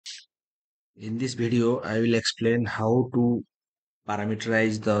In this video, I will explain how to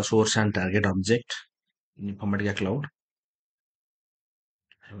parameterize the source and target object in Informatica Cloud.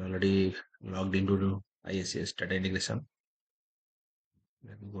 I have already logged into the IICS data integration.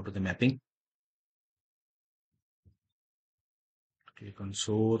 Let me go to the mapping. Click on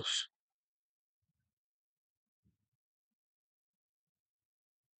source.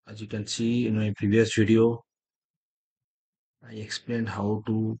 As you can see in my previous video, I explained how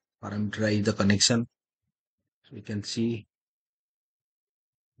to parameterize the connection. So you can see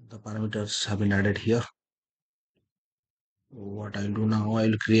the parameters have been added here. What I will do now, I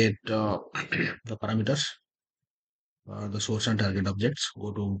will create the parameters for the source and target objects.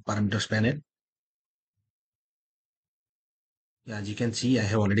 Go to parameters panel. As you can see, I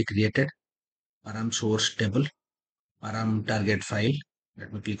have already created param source table, param target file.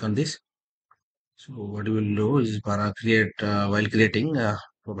 Let me click on this. So what you will do is while creating,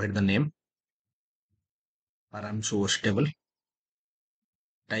 provide the name param source table.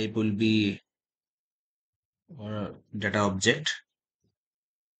 Type will be data object.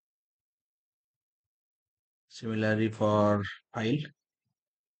 Similarly for file,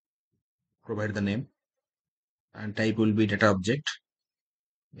 provide the name and type will be data object.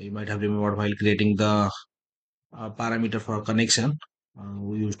 You might have remembered while creating the parameter for connection,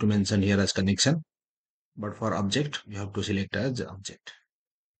 we used to mention here as connection, but for object, we have to select as object.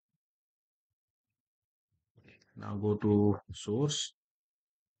 Now go to source.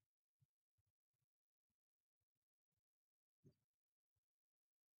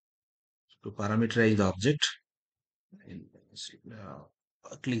 To parameterize the object,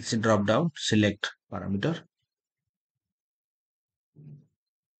 click the drop down, select parameter,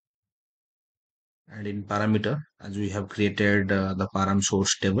 and in parameter, as we have created the param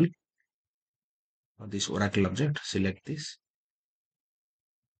source table for this oracle object, select this.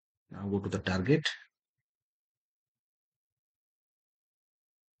 Now go to the target,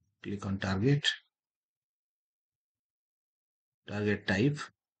 click on target type,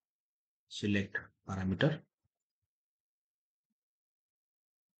 select parameter,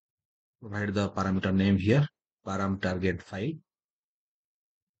 provide the parameter name here, param target file,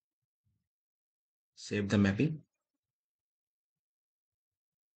 save the mapping.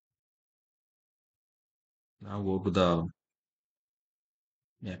 Now go to the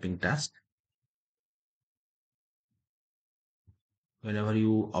mapping task. Whenever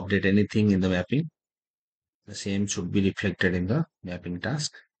you update anything in the mapping, the same should be reflected in the mapping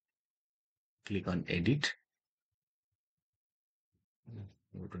task. Click on edit,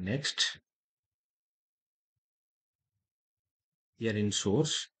 go to next. Here in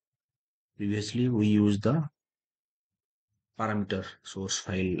source, previously we used the parameter source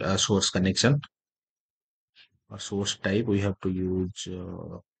file, source connection. For source type, we have to use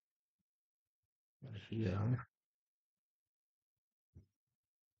here.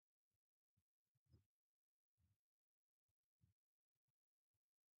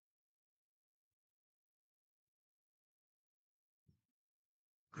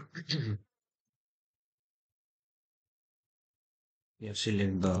 Here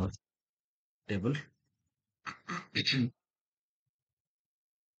select the table.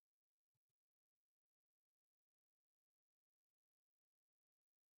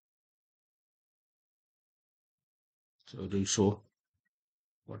 So it will show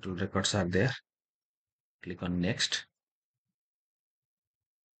what all records are there. Click on next.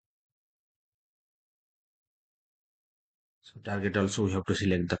 So target also we have to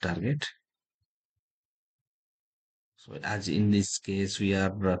select the target. So as in this case, we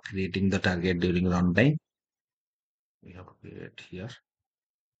are creating the target during runtime. We have to create here,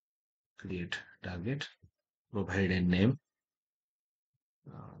 create target, provide a name,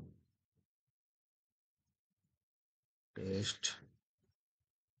 test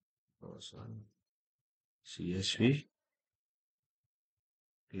person CSV,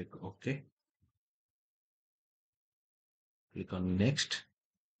 click OK, click on next.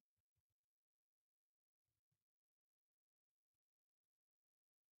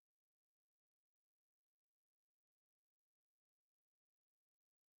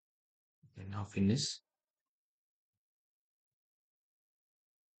 Okay, now finish.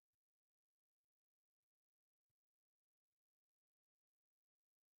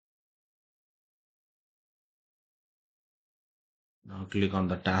 Now click on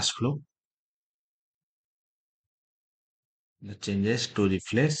the task flow. The changes to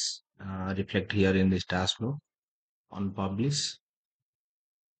reflect here in this task flow. On publish.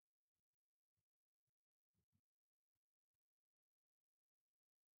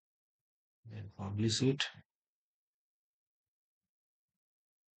 Then publish it.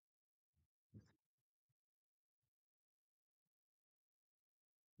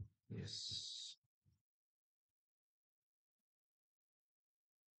 Yes.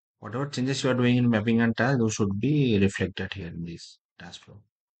 Whatever changes you are doing in mapping and task, those should be reflected here in this task flow.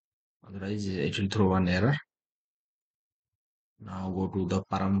 Otherwise, it will throw an error. Now go to the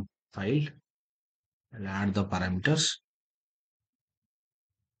param file and add the parameters.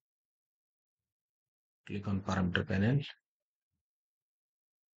 Click on parameter panel.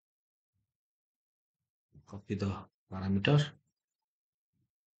 Copy the parameter.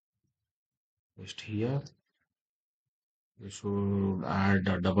 Paste here. We should add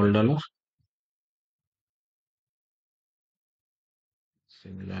a double dollar.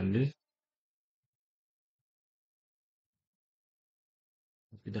 Similarly,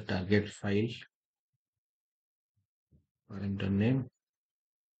 copy the target file, parameter name,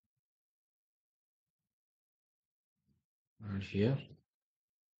 and here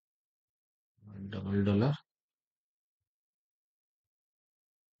double dollar.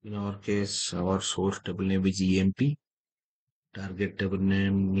 In our case, our source table name is EMP. Target table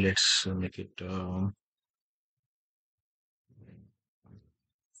name, let's make it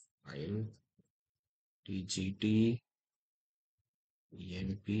file tgt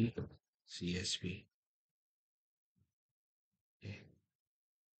emp csv. Okay.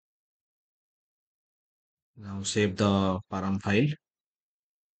 Now save the param file.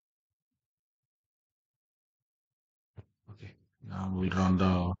 Okay. Now we'll run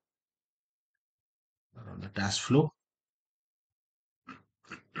the task flow.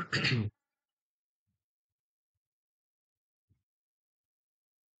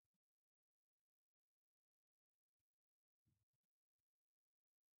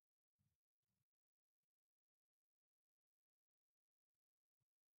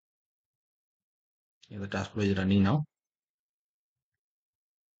 Yeah, the task flow is running now.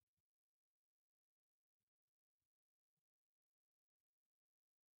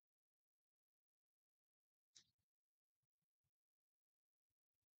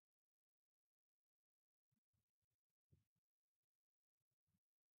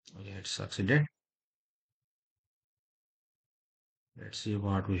 Okay, it succeeded. Let's see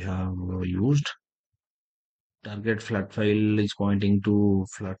what we have used. Target flat file is pointing to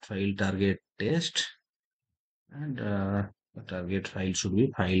flat file target test, and the target file should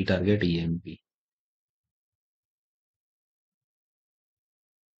be file target emp.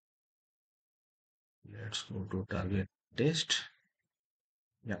 Let's go to target test.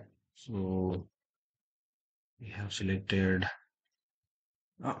 Yeah, so we have selected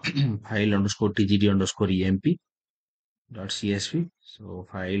file underscore tgt underscore emp dot csv. So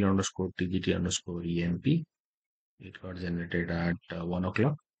file underscore tgt underscore emp. It got generated at 1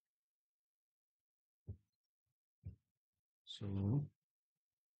 o'clock. So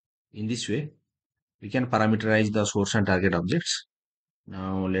in this way, we can parameterize the source and target objects.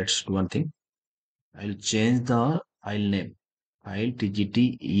 Now let's do one thing. I'll change the file name. File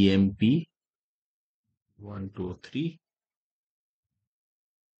tgt emp 123.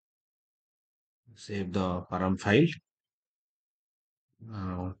 Save the param file.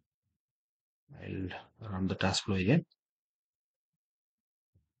 Now I'll run the task flow again.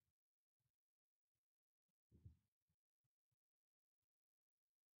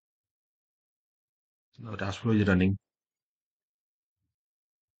 Now task flow is running.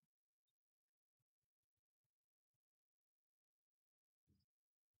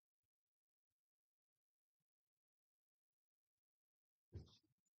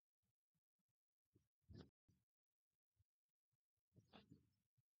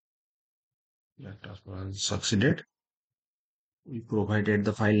 The task was succeeded. We provided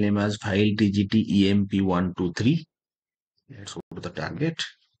the file name as file tgt emp123. Let's go to the target.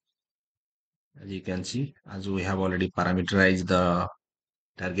 As you can see, as we have already parameterized the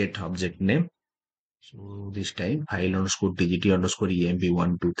target object name. So this time file underscore tgt underscore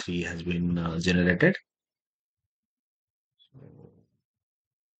emp123 has been generated. So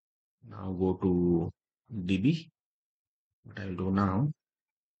now go to DB. What I will do now,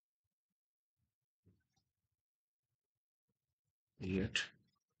 create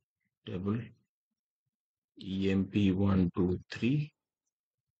table emp123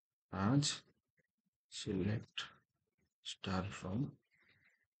 as select star from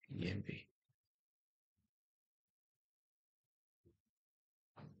emp.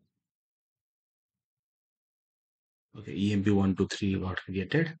 Okay, emp123 got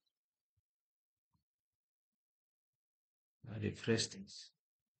created. Refresh this.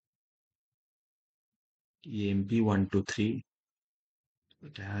 emp123,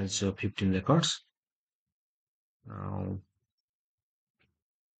 it has 15 records. Now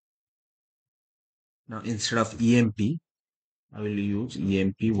instead of emp, I will use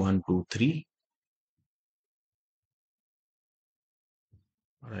EMP123,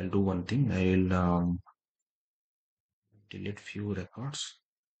 or I'll do one thing. I will delete few records.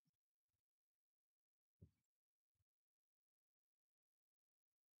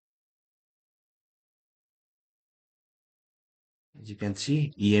 As you can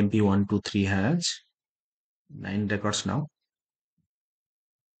see, EMP123 has 9 records now.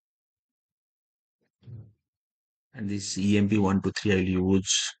 And this EMP123 I will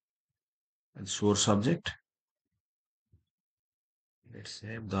use as source object. Let's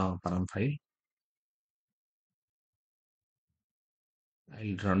save the param file.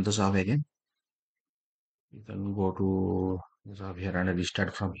 I'll run the job again. You can go to the job here and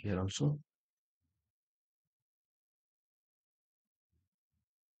restart from here also.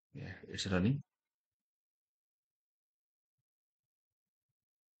 Yeah, it's running.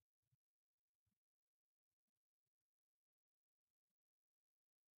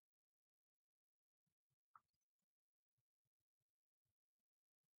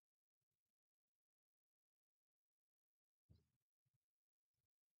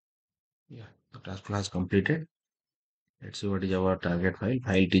 Yeah, the task flow has completed. Let's see what is our target file.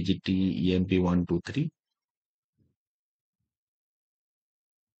 File tgt emp123.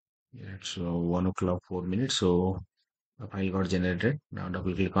 Yeah, it's 1 o'clock 4 minutes. So the file got generated. Now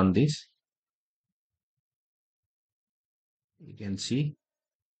double click on this. You can see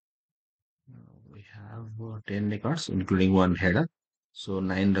we have 10 records, including one header. So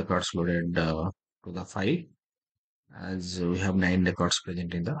 9 records loaded to the file, as we have 9 records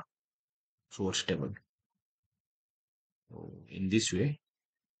present in the source table. So in this way,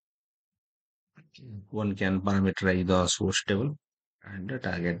 one can parameterize the source table and the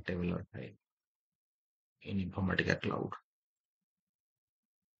target table or file in Informatica Cloud.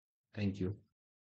 Thank you.